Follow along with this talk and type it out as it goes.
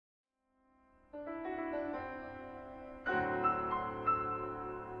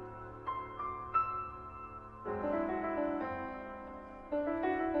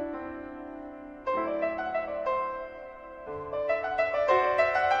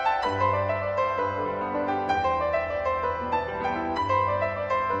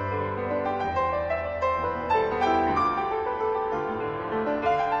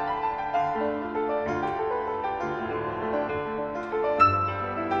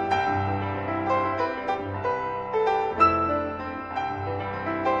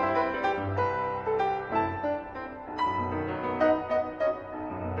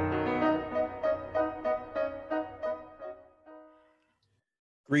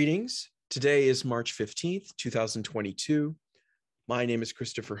Greetings. Today is March 15th, 2022. My name is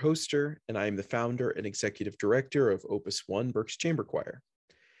Christopher Hoster, and I am the founder and executive director of Opus One Berks Chamber Choir.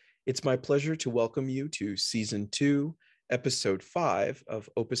 It's my pleasure to welcome you to Season 2, Episode 5 of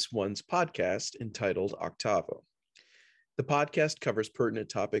Opus One's podcast entitled Octavo. The podcast covers pertinent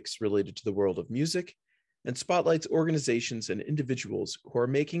topics related to the world of music and spotlights organizations and individuals who are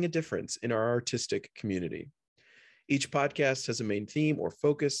making a difference in our artistic community. Each podcast has a main theme or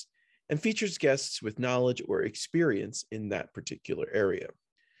focus and features guests with knowledge or experience in that particular area.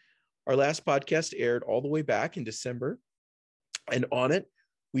 Our last podcast aired all the way back in December, and on it,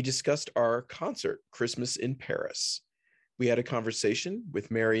 we discussed our concert, Christmas in Paris. We had a conversation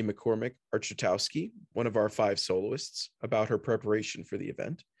with Mary McCormick Architowski, one of our 5 soloists, about her preparation for the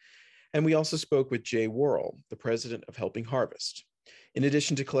event. And we also spoke with Jay Worrell, the president of Helping Harvest. In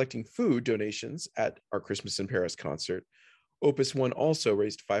addition to collecting food donations at our Christmas in Paris concert, Opus One also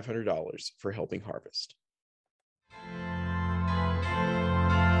raised $500 for Helping Harvest.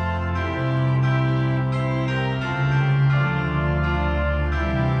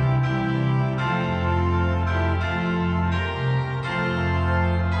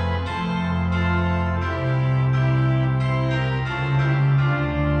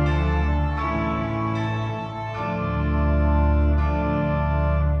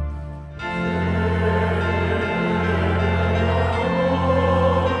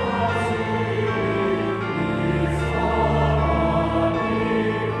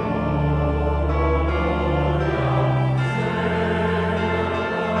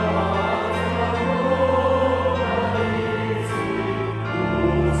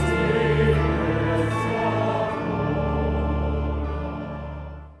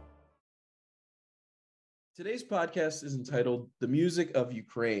 Today's podcast is entitled The Music of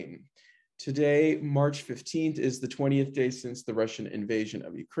Ukraine. Today, March 15th, is the 20th day since the Russian invasion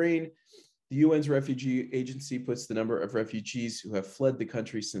of Ukraine. The UN's Refugee Agency puts the number of refugees who have fled the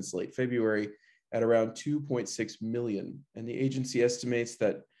country since late February at around 2.6 million, and the agency estimates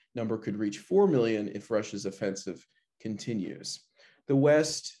that number could reach 4 million if Russia's offensive continues. The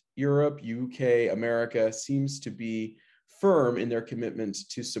West, Europe, UK, America seems to be firm in their commitment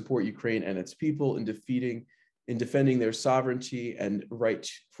to support Ukraine and its people in defending their sovereignty and right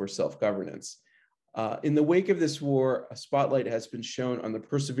for self-governance. In the wake of this war, a spotlight has been shown on the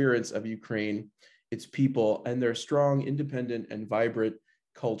perseverance of Ukraine, its people, and their strong, independent, and vibrant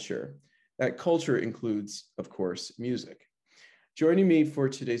culture. That culture includes, of course, music. Joining me for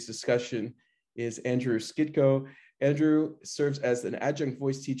today's discussion is Andrew Skitko. Andrew serves as an adjunct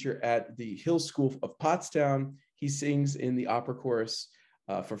voice teacher at the Hill School of Pottstown. He sings in the opera chorus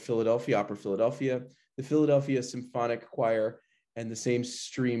for Philadelphia, Opera Philadelphia, the Philadelphia Symphonic Choir, and the same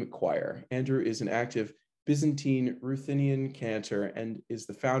Stream Choir. Andrew is an active Byzantine Ruthenian cantor and is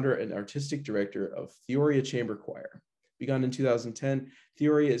the founder and artistic director of Theoria Chamber Choir. Begun in 2010,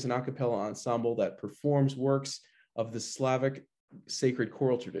 Theoria is an a cappella ensemble that performs works of the Slavic sacred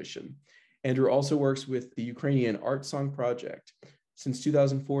choral tradition. Andrew also works with the Ukrainian Art Song Project. Since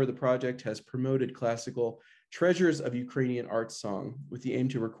 2004, the project has promoted classical treasures of Ukrainian art song with the aim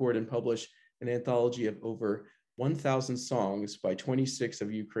to record and publish an anthology of over 1,000 songs by 26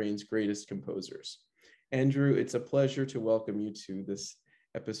 of Ukraine's greatest composers. Andrew, it's a pleasure to welcome you to this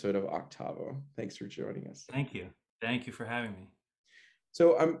episode of Octavo. Thanks for joining us. Thank you. Thank you for having me.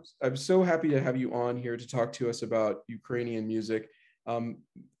 So I'm so happy to have you on here to talk to us about Ukrainian music.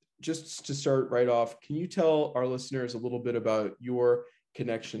 Just to start right off, can you tell our listeners a little bit about your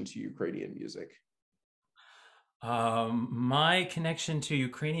connection to Ukrainian music? My connection to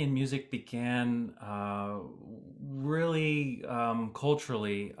Ukrainian music began really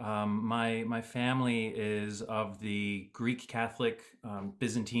culturally. My family is of the Greek Catholic,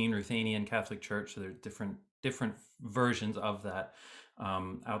 Byzantine, Ruthenian Catholic Church. So there are different versions of that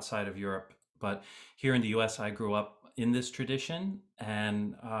outside of Europe. But here in the U.S., I grew up in this tradition,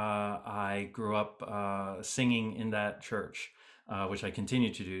 and I grew up singing in that church, which I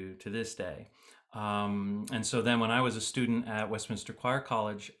continue to do to this day. And so then when I was a student at Westminster Choir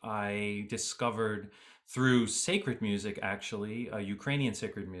College, I discovered through sacred music, actually, Ukrainian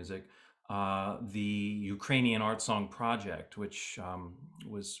sacred music, the Ukrainian Art Song Project, which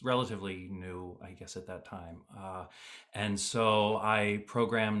was relatively new, I guess, at that time. And so I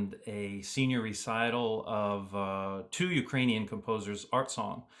programmed a senior recital of 2 Ukrainian composers' art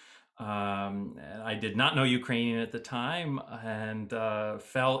song. I did not know Ukrainian at the time and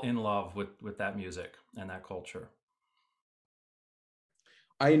fell in love with that music and that culture.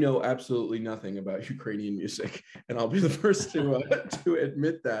 I know absolutely nothing about Ukrainian music, and I'll be the first to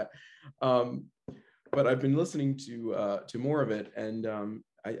admit that. But I've been listening to more of it, and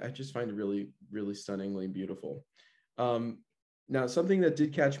I just find it really, really stunningly beautiful. Um, Now, something that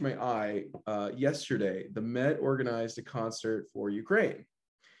did catch my eye yesterday, the Met organized a concert for Ukraine.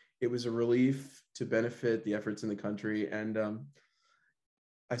 It was a relief to benefit the efforts in the country. And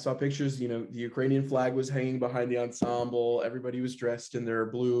I saw pictures, the Ukrainian flag was hanging behind the ensemble. Everybody was dressed in their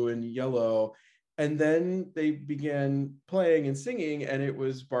blue and yellow. And then they began playing and singing, and it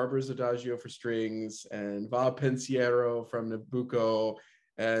was Barbara's Adagio for strings and Va Pensiero from Nabucco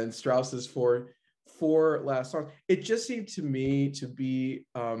and Strauss's four last songs. It just seemed to me to be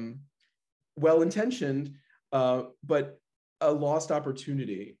well intentioned, but a lost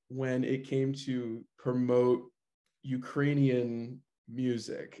opportunity when it came to promote Ukrainian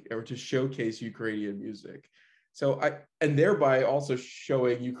music or to showcase Ukrainian music. So and thereby also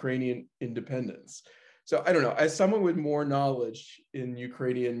showing Ukrainian independence. So I don't know, as someone with more knowledge in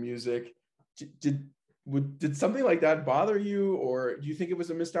Ukrainian music, did something like that bother you, or do you think it was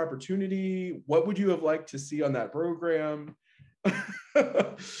a missed opportunity? What would you have liked to see on that program?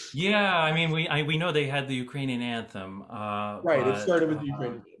 Yeah, I mean, we know they had the Ukrainian anthem, Right, it but started with the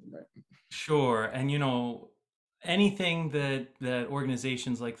Ukrainian, right? sure. And anything that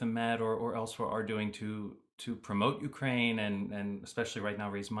organizations like the Met or elsewhere are doing to promote Ukraine and especially right now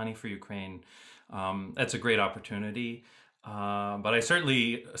raise money for Ukraine, that's a great opportunity. But I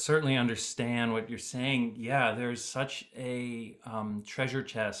certainly understand what you're saying. Yeah, there's such a treasure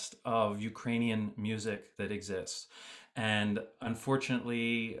chest of Ukrainian music that exists. And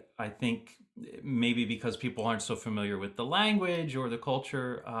unfortunately, I think maybe because people aren't so familiar with the language or the culture,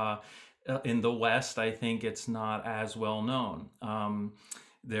 in the West, I think it's not as well known. I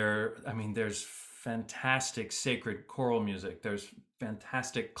mean, there's fantastic sacred choral music. There's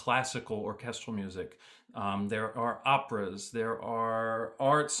fantastic classical orchestral music. There are operas. There are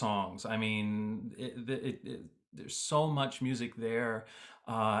art songs. I mean, there's so much music there,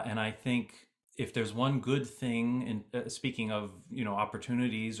 and I think if there's one good thing, in speaking of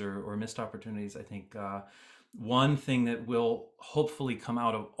opportunities or missed opportunities, I think one thing that will hopefully come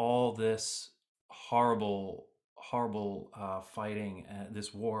out of all this horrible, horrible fighting,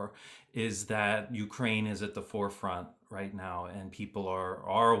 this war, is that Ukraine is at the forefront right now, and people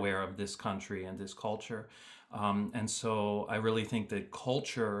are aware of this country and this culture, and so I really think that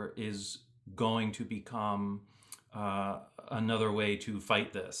culture is going to become another way to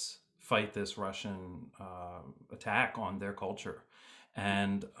fight this Russian attack on their culture,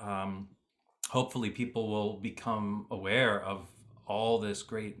 and hopefully people will become aware of all this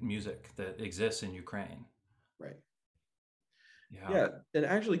great music that exists in Ukraine. Right. Yeah, Yeah, and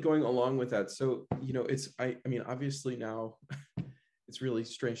actually going along with that, so I mean, obviously now it's really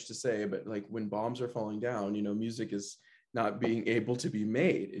strange to say, but like when bombs are falling down, music is not being able to be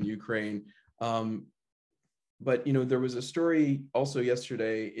made in Ukraine. Um, but there was a story also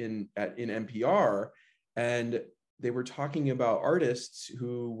yesterday in NPR, and they were talking about artists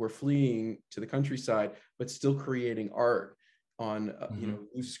who were fleeing to the countryside but still creating art on hmm,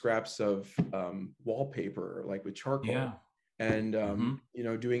 loose scraps of wallpaper, like with charcoal, yeah, and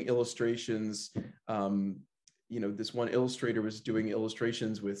hmm, doing illustrations. This one illustrator was doing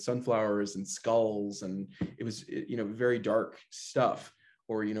illustrations with sunflowers and skulls, and it was very dark stuff,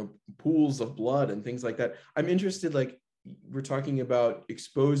 or pools of blood and things like that. I'm interested, like, we're talking about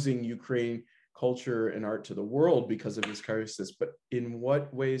exposing Ukraine culture and art to the world because of this crisis, but in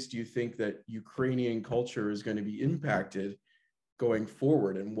what ways do you think that Ukrainian culture is going to be impacted going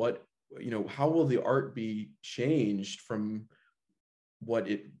forward, and how will the art be changed from what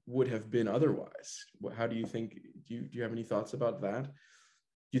it would have been otherwise? How do you think, do you have any thoughts about that?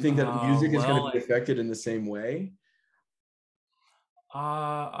 Do you think that music is going to well, be affected in the same way?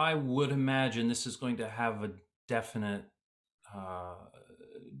 I would imagine this is going to have a definite uh,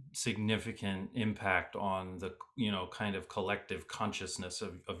 significant impact on the kind of collective consciousness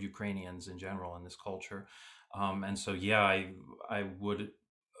of Ukrainians in general in this culture, and so yeah, I would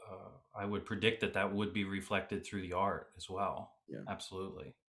I would predict that that would be reflected through the art as well. Yeah,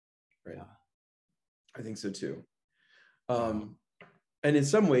 Absolutely, right. yeah, I think so too. yeah, um, and in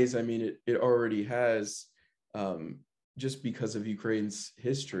some ways, I mean, it already has, um, just because of Ukraine's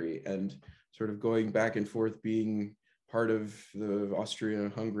history and sort of going back and forth, being part of the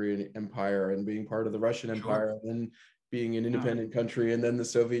Austria-Hungarian Empire and being part of the Russian sure, Empire, and then being an yeah, independent country, and then the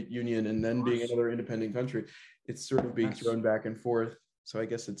Soviet Union, and of then being course. another independent country. It's sort of being That's thrown back and forth. So I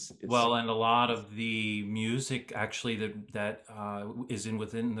guess it's well, and a lot of the music actually that is in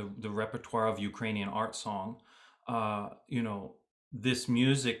within the repertoire of Ukrainian art song, this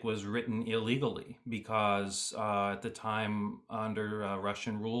music was written illegally because at the time under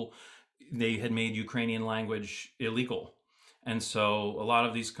Russian rule, they had made Ukrainian language illegal, And so a lot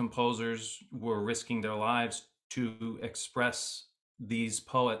of these composers were risking their lives to express these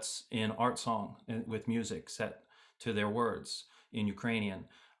poets in art song with music set to their words in Ukrainian.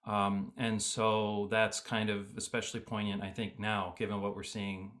 And so that's kind of especially poignant, I think, now, given what we're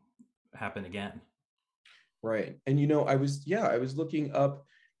seeing happen again. Right. And I was looking up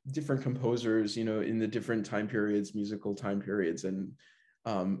different composers, in the different time periods, musical time periods, and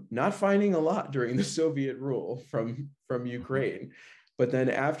not finding a lot during the Soviet rule from Mhm. Ukraine. But then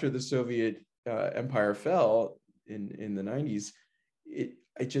after the Soviet empire fell in the 90s,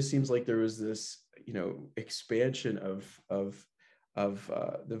 it just seems like there was this, expansion of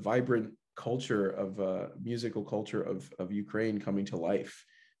the vibrant culture of musical culture of Ukraine coming to life.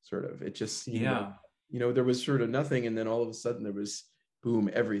 Sort of, it just seemed like, Yeah. there was sort of nothing, and then all of a sudden there was boom,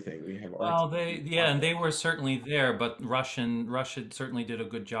 everything. We have art. Well, yeah, and they were certainly there, but Russia certainly did a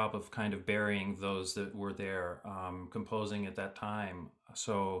good job of kind of burying those that were there, composing at that time.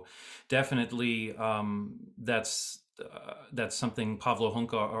 So definitely, that's something Pavlo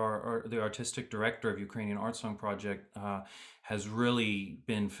Hunka, or the artistic director of Ukrainian Art Song Project, has really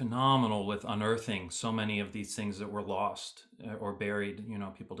been phenomenal with unearthing so many of these things that were lost or buried,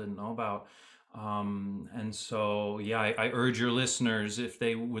 people didn't know about. And so, yeah, I urge your listeners, if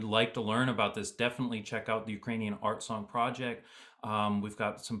they would like to learn about this, definitely check out the Ukrainian Art Song Project. We've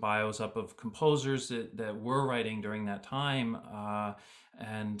got some bios up of composers that were writing during that time,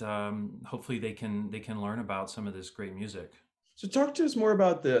 and hopefully they can learn about some of this great music. So talk to us more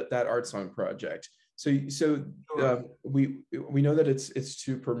about that art song project. So Sure. we know that it's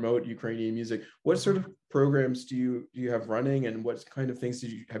to promote Ukrainian music. What sort Mhm. of programs do you have running, and what kind of things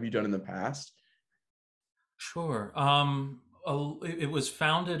have you done in the past? Sure. It was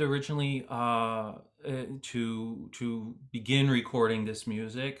founded originally to begin recording this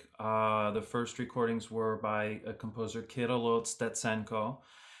music. The first recordings were by a composer, Kirilo Stetsenko,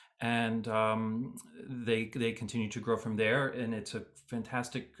 and they continue to grow from there. And it's a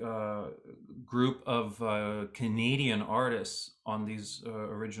fantastic group of Canadian artists on these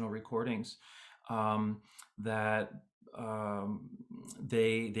original recordings, um, that um,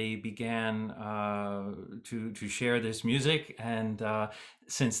 they began to share this music, and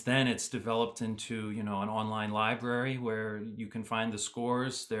since then it's developed into an online library where you can find the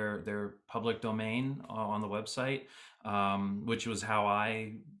scores. They're public domain on the website, which was how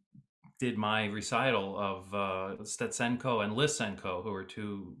I did my recital of Stetsenko and Lysenko, who are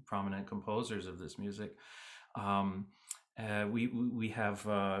two prominent composers of this music. Um, we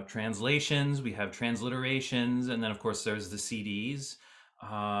have translations, we have transliterations, and then of course there's the CDs.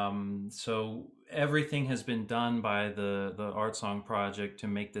 So everything has been done by the Art Song Project to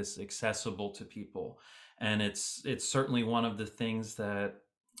make this accessible to people, and it's certainly one of the things that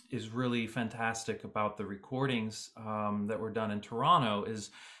is really fantastic about the recordings that were done in Toronto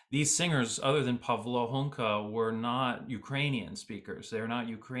is these singers, other than Pavlo Hunka, were not Ukrainian speakers. They're not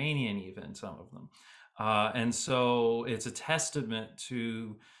Ukrainian, even some of them. And so it's a testament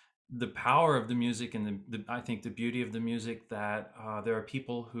to the power of the music and I think the beauty of the music, that there are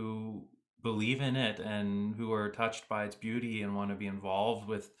people who believe in it and who are touched by its beauty and want to be involved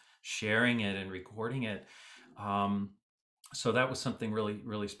with sharing it and recording it. Um, so that was something really,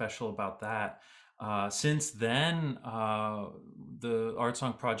 really special about that. Since then, the Art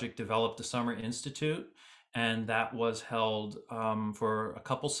Song Project developed a summer institute, and that was held for a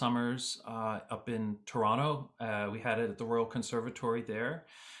couple summers up in Toronto. We had it at the Royal Conservatory there,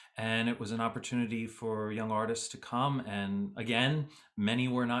 and it was an opportunity for young artists to come. And again, many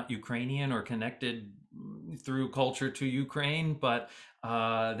were not Ukrainian or connected through culture to Ukraine, but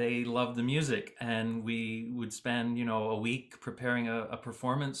they loved the music, and we would spend a week preparing a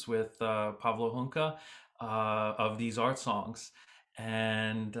performance with Pavlo Hunka of these art songs.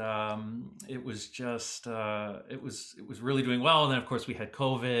 And it was just it was really doing well. And then of course we had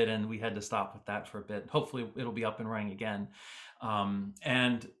COVID, and we had to stop with that for a bit. Hopefully it'll be up and running again.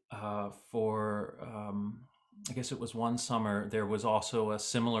 And for I guess it was one summer, there was also a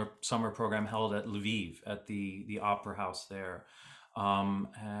similar summer program held at Lviv at the Opera House there,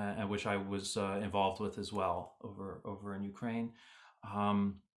 and which I was involved with as well over in Ukraine.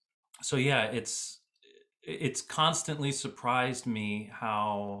 Um, so yeah, it's constantly surprised me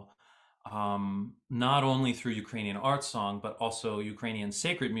how not only through Ukrainian art song, but also Ukrainian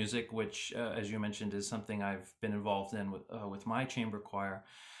sacred music, which, as you mentioned, is something I've been involved in with my chamber choir.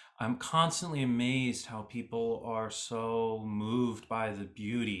 I'm constantly amazed how people are so moved by the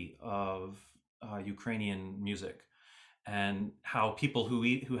beauty of Ukrainian music. and how people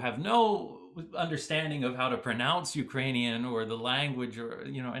who have no understanding of how to pronounce Ukrainian or the language or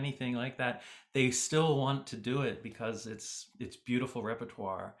anything like that, they still want to do it because it's beautiful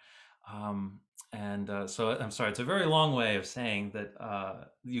repertoire. Um, and so I'm sorry, it's a very long way of saying that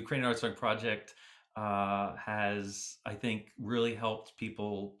the Ukrainian Art Song Project has, I think, really helped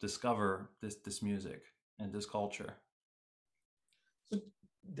people discover this music and this culture. So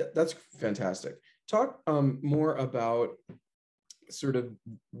that's fantastic. Talk more about sort of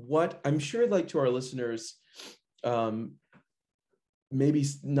what I'm sure, like, to our listeners, um, maybe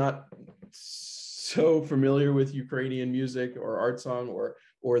not so familiar with Ukrainian music or art song or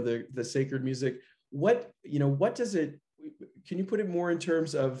the sacred music. What does it? Can you put it more in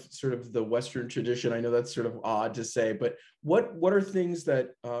terms of sort of the Western tradition? I know that's sort of odd to say, but what are things that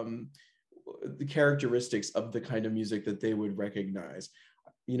the characteristics of the kind of music that they would recognize?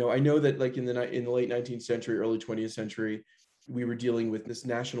 I know that, like, in the late 19th century, early 20th century, we were dealing with this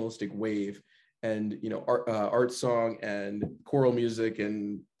nationalistic wave, and art song and choral music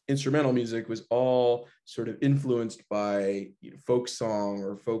and instrumental music was all sort of influenced by folk song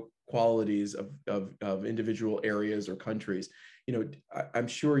or folk qualities of individual areas or countries. I'm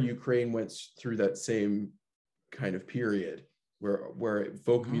sure Ukraine went through that same kind of period where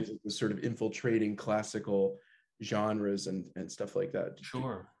folk Mm-hmm. music was sort of infiltrating classical genres and stuff like that.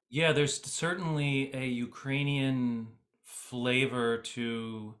 Sure. Yeah, there's certainly a Ukrainian flavor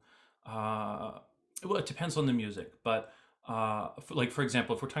to, uh, well, it depends on the music, but like, for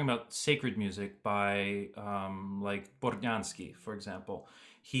example, if we're talking about sacred music by like Bortnyansky, for example,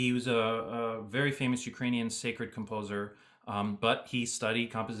 he was a very famous Ukrainian sacred composer, but he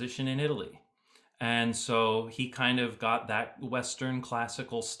studied composition in Italy. And so he kind of got that Western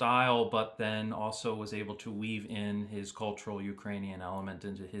classical style, but then also was able to weave in his cultural Ukrainian element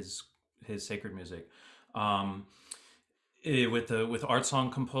into his sacred music. Um, with art song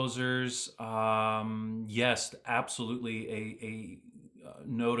composers, yes, absolutely a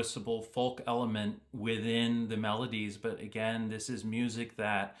noticeable folk element within the melodies. But again, this is music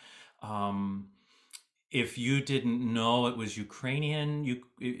that um, if you didn't know it was Ukrainian,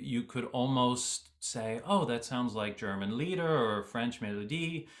 you could almost say, "Oh, that sounds like German lieder or French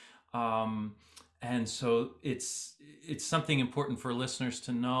melody," um, and so it's something important for listeners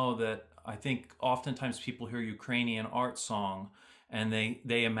to know that I think oftentimes people hear Ukrainian art song and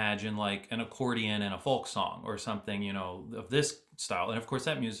they imagine like an accordion and a folk song or something of this style, and of course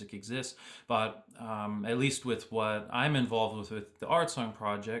that music exists, but at least with what I'm involved with the Art Song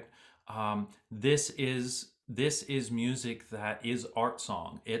Project, this is music that is art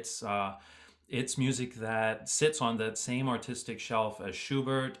song. It's music that sits on that same artistic shelf as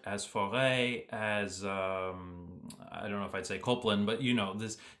Schubert, as Fauré, as I don't know if I'd say Copland, but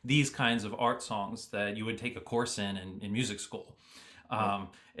these kinds of art songs that you would take a course in music school.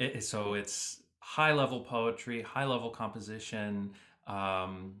 So it's high level poetry, high level composition,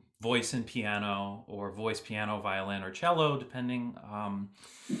 voice and piano, or voice, piano, violin, or cello, depending.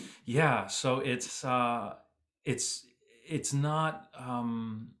 Yeah, so it's it's not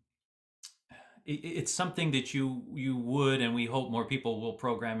it's something that you would, and we hope more people will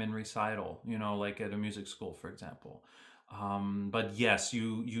program in recital, like at a music school, for example. But yes,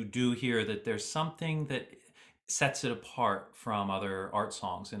 you do hear that there's something that sets it apart from other art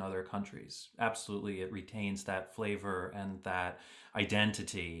songs in other countries. Absolutely, it retains that flavor and that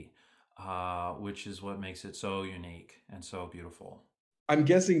identity, which is what makes it so unique and so beautiful. I'm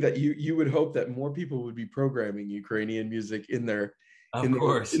guessing that you would hope that more people would be programming Ukrainian music in their Of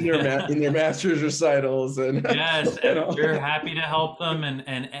course. in their master's recitals and Yes, and and all. we're happy to help them. And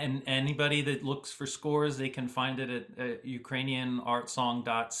anybody that looks for scores, they can find it at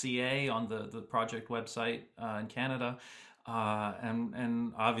ukrainianartsong.ca on the project website in Canada.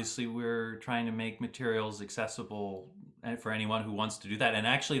 And obviously, we're trying to make materials accessible for anyone who wants to do that. And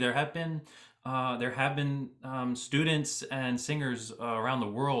actually, there have been students and singers around the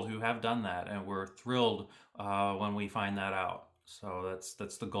world who have done that, and we're thrilled when we find that out. So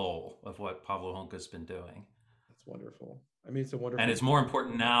that's the goal of what Pavlo Honka's been doing. That's wonderful. I mean, it's a And wonderful. it's more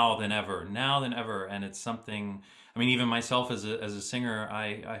important now than ever. And it's something, I mean, even myself as a singer,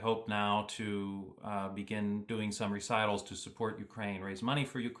 I hope now to begin doing some recitals to support Ukraine, raise money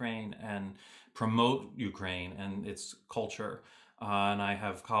for Ukraine, and promote Ukraine and its culture. And I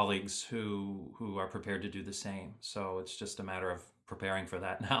have colleagues who are prepared to do the same. So it's just a matter of preparing for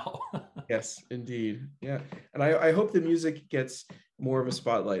that now. Yes, indeed. Yeah. And I hope the music gets more of a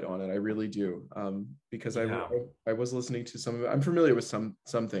spotlight on it. I really do. Because Yeah, I was listening to some of it. I'm familiar with some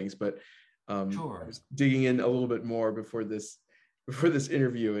things, but I sure. was digging in a little bit more for this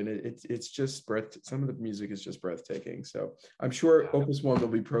interview, and it's just some of the music is just breathtaking. So I'm sure Opus One will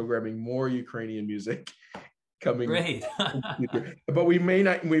be programming more Ukrainian music coming. Great. But we may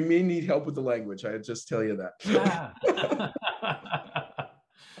need help with the language. I just tell you that. Yeah.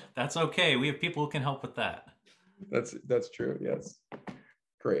 That's okay. We have people who can help with that. That's true. Yes.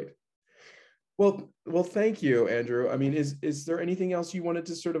 Great. Well, thank you, Andrew. I mean, is there anything else you wanted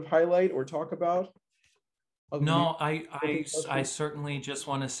to sort of highlight or talk about? No, I certainly just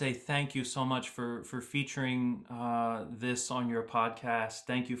want to say thank you so much for featuring this on your podcast.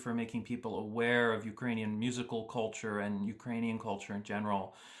 Thank you for making people aware of Ukrainian musical culture and Ukrainian culture in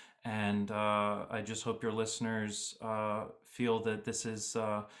general. And I just hope your listeners feel that this is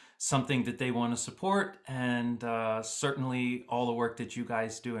something that they want to support, and certainly all the work that you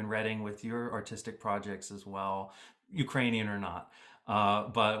guys do in Reading with your artistic projects as well, Ukrainian or not.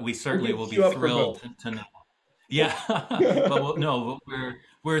 But we certainly will be thrilled to know. Yeah, but no,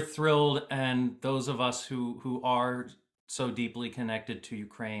 we're thrilled, and those of us who are so deeply connected to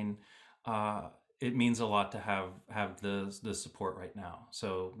Ukraine, it means a lot to have the support right now.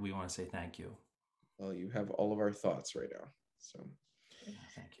 So we want to say thank you. Well, you have all of our thoughts right now. So yeah,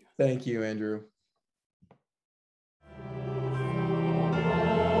 thank you. Thank you, Andrew.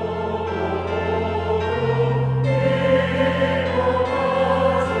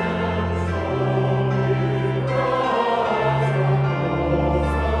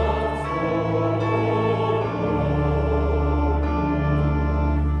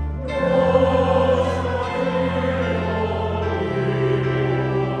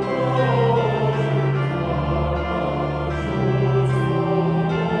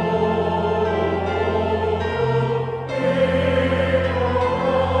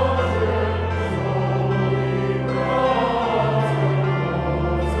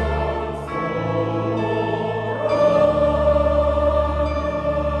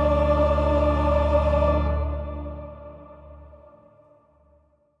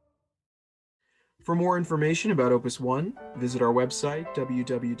 For more information about Opus One, visit our website,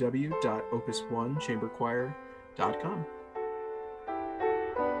 www.opus1chamberchoir.com.